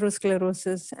arteries,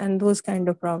 atherosclerosis, and those kind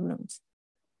of problems.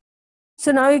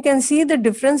 So now you can see the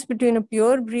difference between a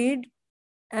pure breed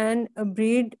and a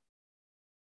breed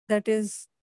that is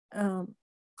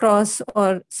cross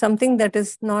or something that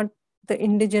is not the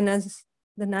indigenous,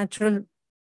 the natural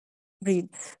breed.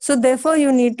 So therefore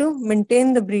you need to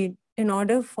maintain the breed in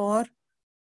order for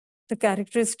the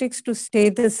characteristics to stay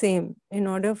the same, in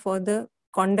order for the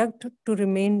conduct to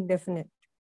remain definite.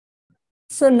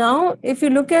 So now if you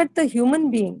look at the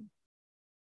human being,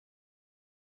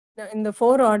 in the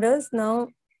 4 orders, now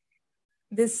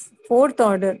this 4th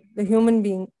order, the human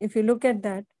being, if you look at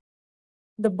that,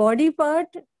 the body part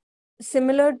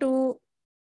similar to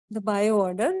the bio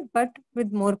order, but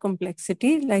with more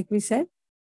complexity, like we said.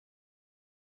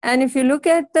 And if you look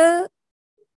at the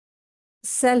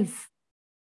self,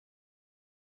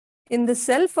 in the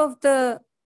self of the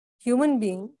human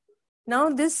being, now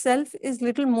this self is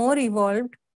little more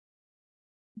evolved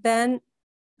than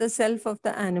the self of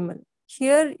the animal.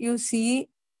 Here you see,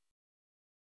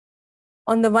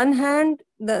 on the one hand,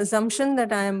 the assumption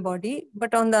that I am body,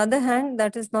 but on the other hand,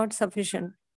 that is not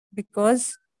sufficient,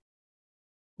 because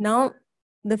now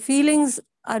the feelings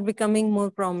are becoming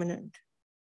more prominent.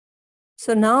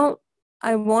 So now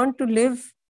I want to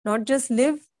live, not just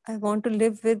live, I want to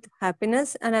live with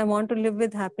happiness, and I want to live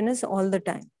with happiness all the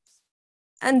time.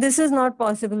 And this is not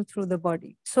possible through the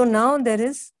body. So now there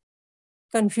is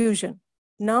confusion.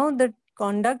 Now the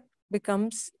conduct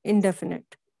becomes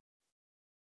indefinite.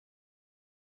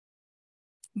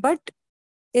 But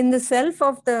in the self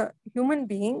of the human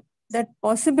being, that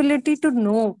possibility to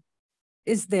know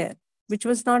is there, which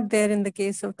was not there in the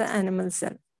case of the animal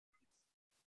self.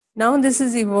 Now this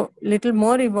is little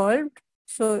more evolved.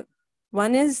 So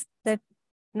one is that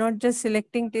not just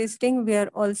selecting, tasting, we are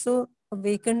also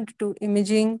awakened to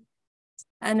imaging,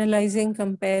 analyzing,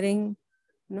 comparing,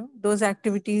 those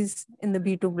activities in the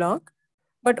B2 block.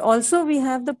 But also we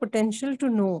have the potential to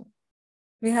know.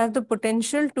 We have the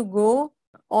potential to go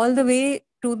all the way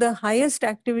to the highest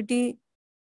activity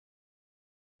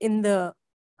in the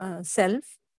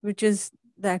self, which is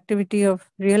the activity of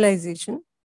realization.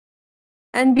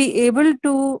 and be able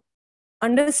to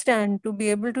understand, to be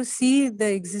able to see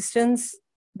the existence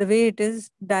the way it is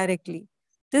directly.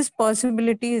 This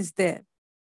possibility is there.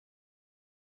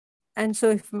 And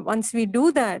so if once we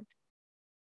do that,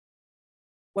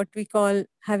 what we call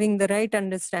having the right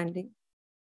understanding,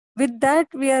 with that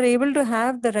we are able to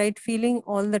have the right feeling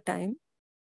all the time.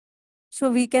 So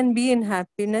we can be in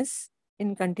happiness,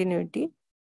 in continuity.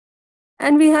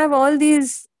 And we have all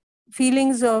these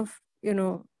feelings of,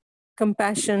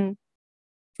 compassion,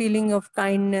 feeling of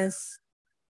kindness,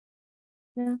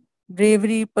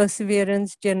 bravery,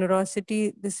 perseverance,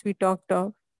 generosity, this we talked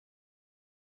of.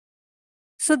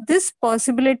 So this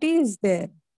possibility is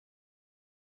there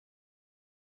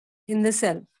in the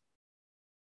self.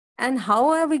 And how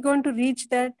are we going to reach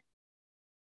that?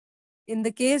 In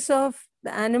the case of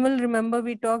the animal, remember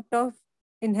we talked of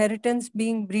inheritance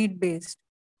being breed-based.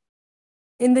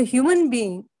 In the human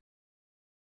being,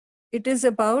 it is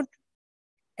about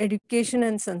education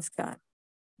and sanskar.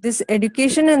 This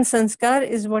education and sanskar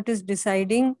is what is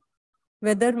deciding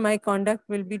whether my conduct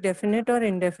will be definite or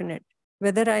indefinite,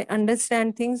 whether I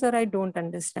understand things or I don't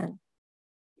understand.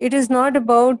 It is not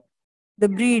about the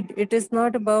breed. It is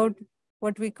not about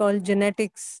what we call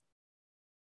genetics.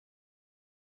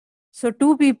 So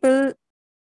two people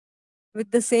with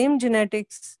the same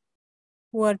genetics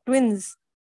who are twins,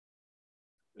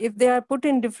 if they are put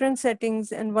in different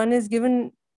settings and one is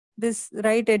given this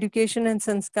right education and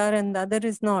sanskar and the other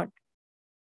is not,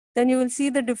 then you will see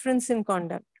the difference in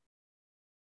conduct,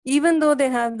 even though they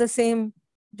have the same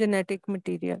genetic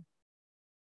material.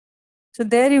 So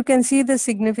there you can see the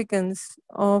significance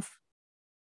of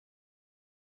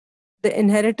the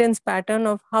inheritance pattern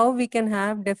of how we can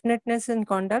have definiteness in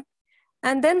conduct,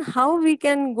 and then how we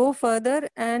can go further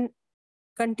and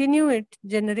continue it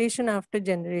generation after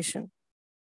generation,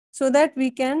 so that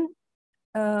we can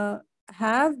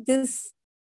have this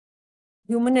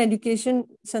human education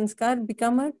sanskar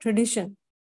become a tradition,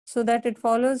 so that it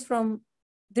follows from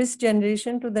this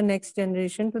generation to the next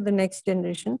generation to the next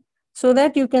generation, so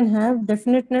that you can have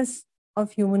definiteness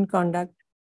of human conduct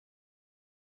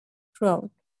throughout.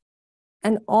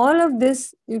 And all of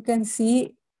this, you can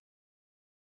see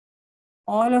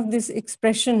all of this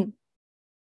expression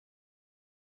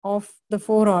of the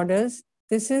four orders.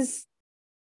 This is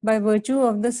by virtue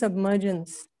of the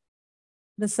submergence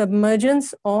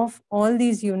of all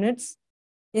these units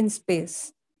in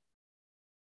space.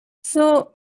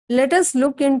 So let us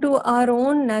look into our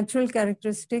own natural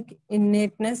characteristic,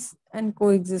 innateness and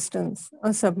coexistence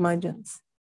or submergence.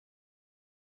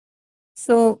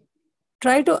 So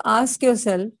try to ask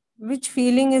yourself which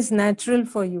feeling is natural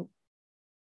for you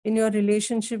in your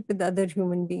relationship with other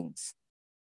human beings.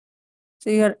 So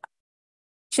you're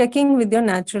checking with your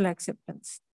natural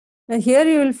acceptance. Now here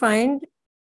you will find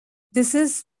this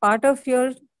is part of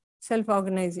your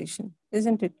self-organization,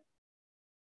 isn't it?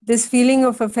 This feeling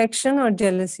of affection or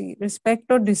jealousy, respect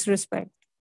or disrespect,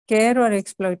 care or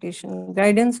exploitation,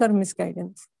 guidance or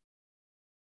misguidance.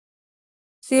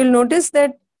 So you'll notice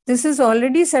that this is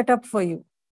already set up for you.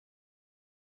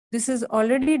 This is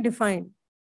already defined.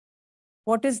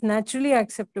 What is naturally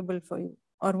acceptable for you,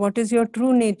 or what is your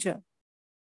true nature?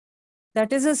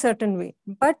 That is a certain way.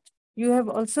 But you have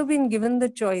also been given the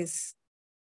choice.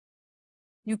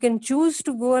 You can choose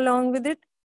to go along with it,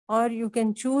 or you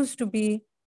can choose to be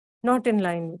not in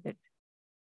line with it.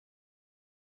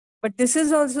 But this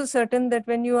is also certain that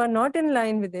when you are not in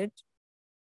line with it,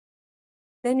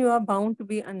 then you are bound to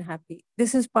be unhappy.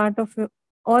 This is part of your,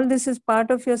 all this is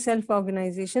part of your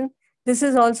self-organization. This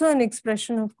is also an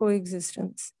expression of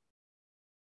coexistence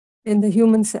in the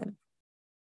human self.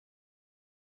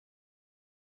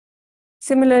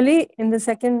 Similarly, in the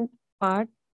second part,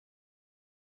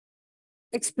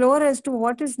 explore as to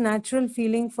what is natural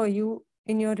feeling for you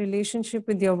in your relationship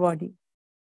with your body.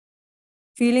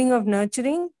 Feeling of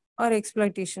nurturing or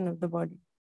exploitation of the body,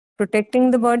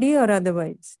 protecting the body or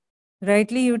otherwise,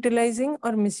 rightly utilizing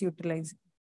or misutilizing.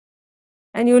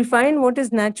 And you will find what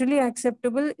is naturally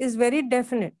acceptable is very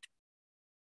definite.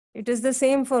 It is the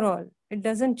same for all. It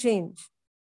doesn't change.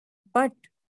 But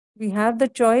we have the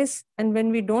choice, and when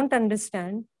we don't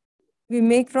understand, we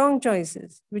make wrong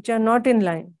choices, which are not in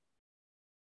line.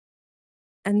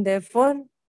 And therefore,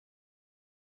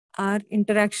 our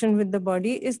interaction with the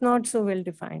body is not so well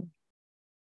defined.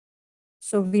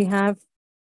 So we have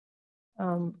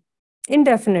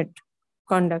indefinite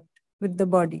conduct with the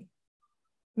body.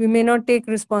 We may not take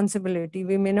responsibility.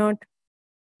 We may not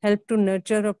help to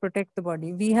nurture or protect the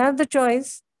body. We have the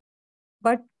choice,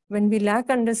 but when we lack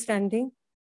understanding,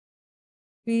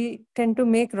 we tend to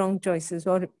make wrong choices,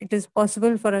 or it is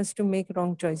possible for us to make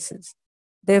wrong choices.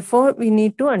 Therefore, we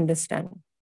need to understand.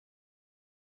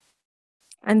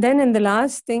 And then in the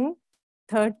last thing,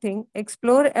 third thing,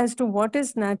 explore as to what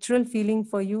is natural feeling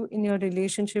for you in your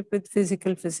relationship with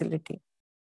physical facility.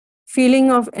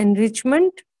 Feeling of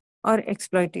enrichment or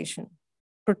exploitation,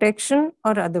 protection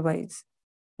or otherwise,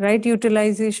 right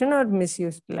utilization or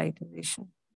misutilization.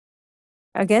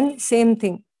 Again, same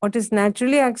thing. What is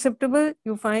naturally acceptable,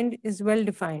 you find is well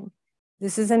defined.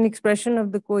 This is an expression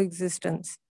of the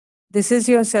coexistence. This is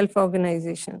your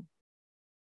self-organization.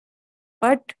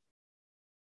 But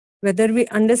whether we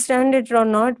understand it or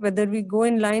not, whether we go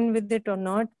in line with it or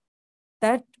not,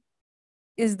 that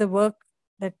is the work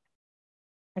that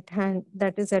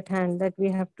is at hand that we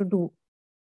have to do.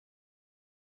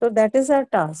 So that is our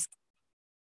task.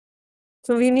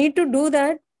 So we need to do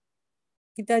that.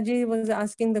 Gitaji was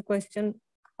asking the question,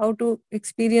 how to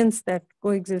experience that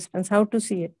coexistence, how to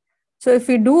see it. So if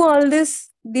we do all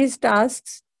these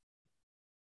tasks,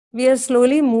 we are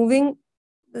slowly moving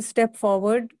the step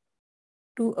forward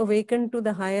to awaken to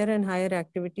the higher and higher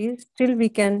activities till we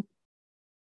can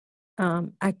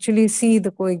actually see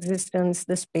the coexistence,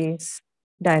 the space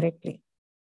directly.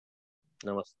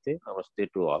 Namaste,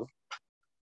 namaste to all.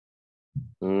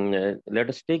 Let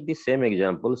us take the same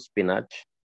example, spinach.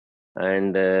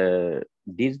 And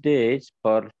these days,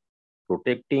 for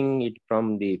protecting it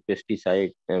from the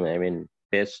pesticide, I mean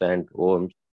pests and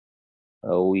worms,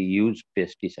 we use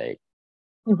pesticide.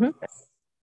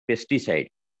 Pesticide.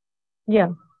 Yeah.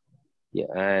 Yeah,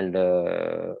 and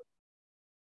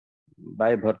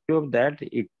by virtue of that,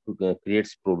 it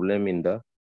creates problem in the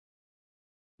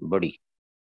body.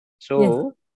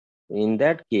 So, yes. In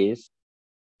that case,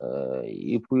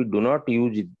 if we do not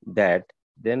use that,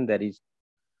 then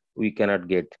we cannot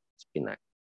get spinach.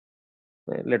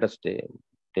 Let us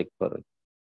take for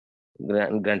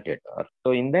granted.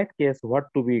 So in that case, what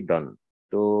to be done?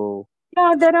 So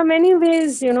yeah, there are many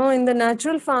ways, in the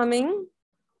natural farming,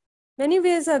 many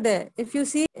ways are there. If you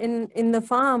see in the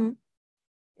farm,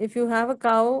 if you have a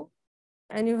cow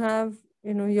and you have,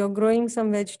 you're growing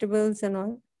some vegetables and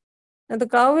all, now the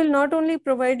cow will not only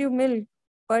provide you milk,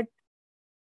 but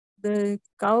the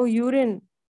cow urine,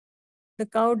 the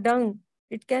cow dung,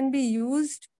 it can be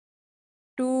used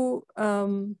to,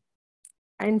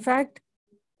 in fact,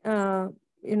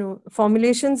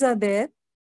 formulations are there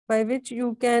by which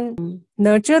you can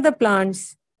nurture the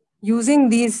plants using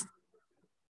these.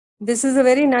 This is a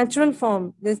very natural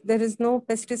form. There is no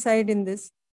pesticide in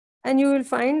this. And you will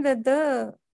find that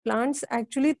the plants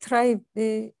actually thrive.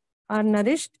 They are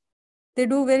nourished. They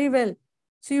do very well.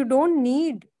 So you don't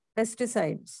need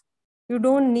pesticides. You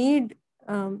don't need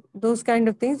those kind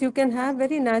of things. You can have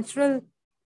very natural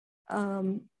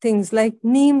things like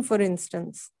neem, for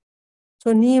instance.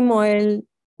 So neem oil,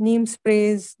 neem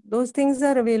sprays, those things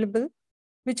are available,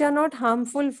 which are not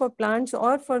harmful for plants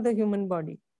or for the human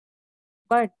body.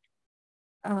 But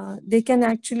they can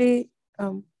actually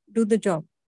do the job.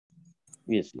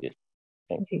 yes.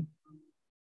 Thank you.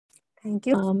 Thank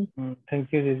you.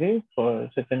 Thank you, Didi, for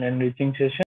such an enriching session.